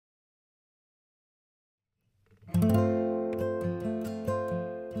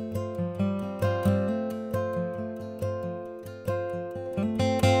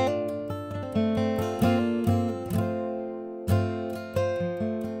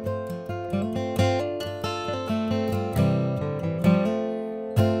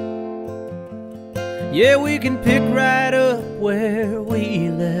Yeah, we can pick right up where we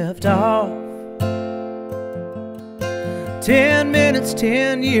left off. 10 minutes,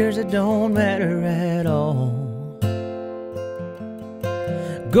 10 years, it don't matter at all.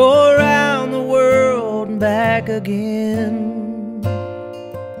 Go around the world and back again.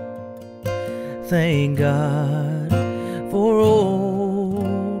 Thank God for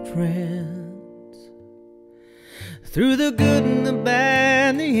old friends. Through the good and the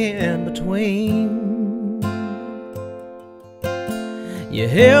bad, the in-between, you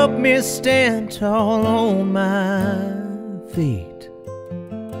helped me stand tall on my feet.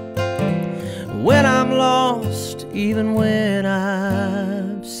 When I'm lost, even when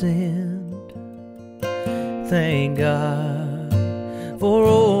I've sinned, thank God for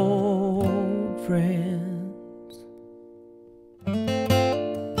old friends.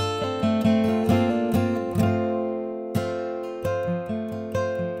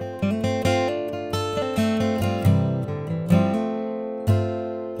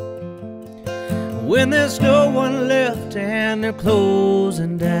 When there's no one left and they're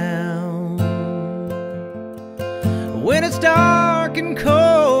closing down, when it's dark and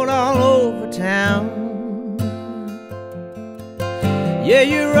cold all over town, yeah,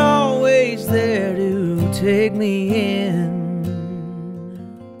 you're always there to take me in.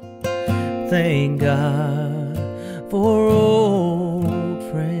 Thank God for old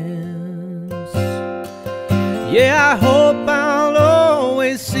friends. Yeah, I hope I'll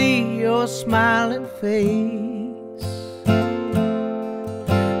always see your smiling face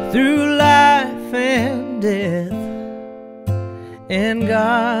through life and death and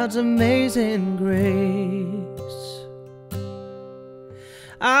God's amazing grace.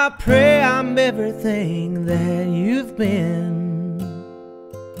 I pray I'm everything that you've been.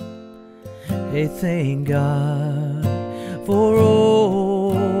 Hey, thank God for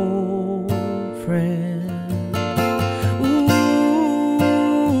old friends.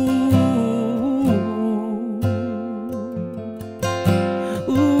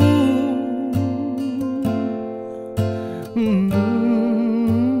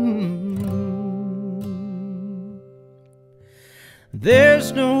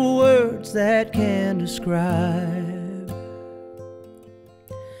 There's no words that can describe,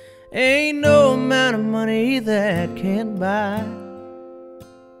 ain't no amount of money that can buy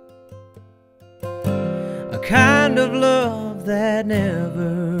a kind of love that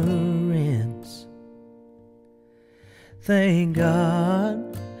never ends. Thank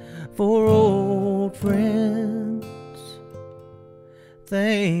God for old friends.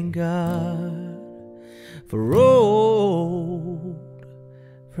 Thank God for old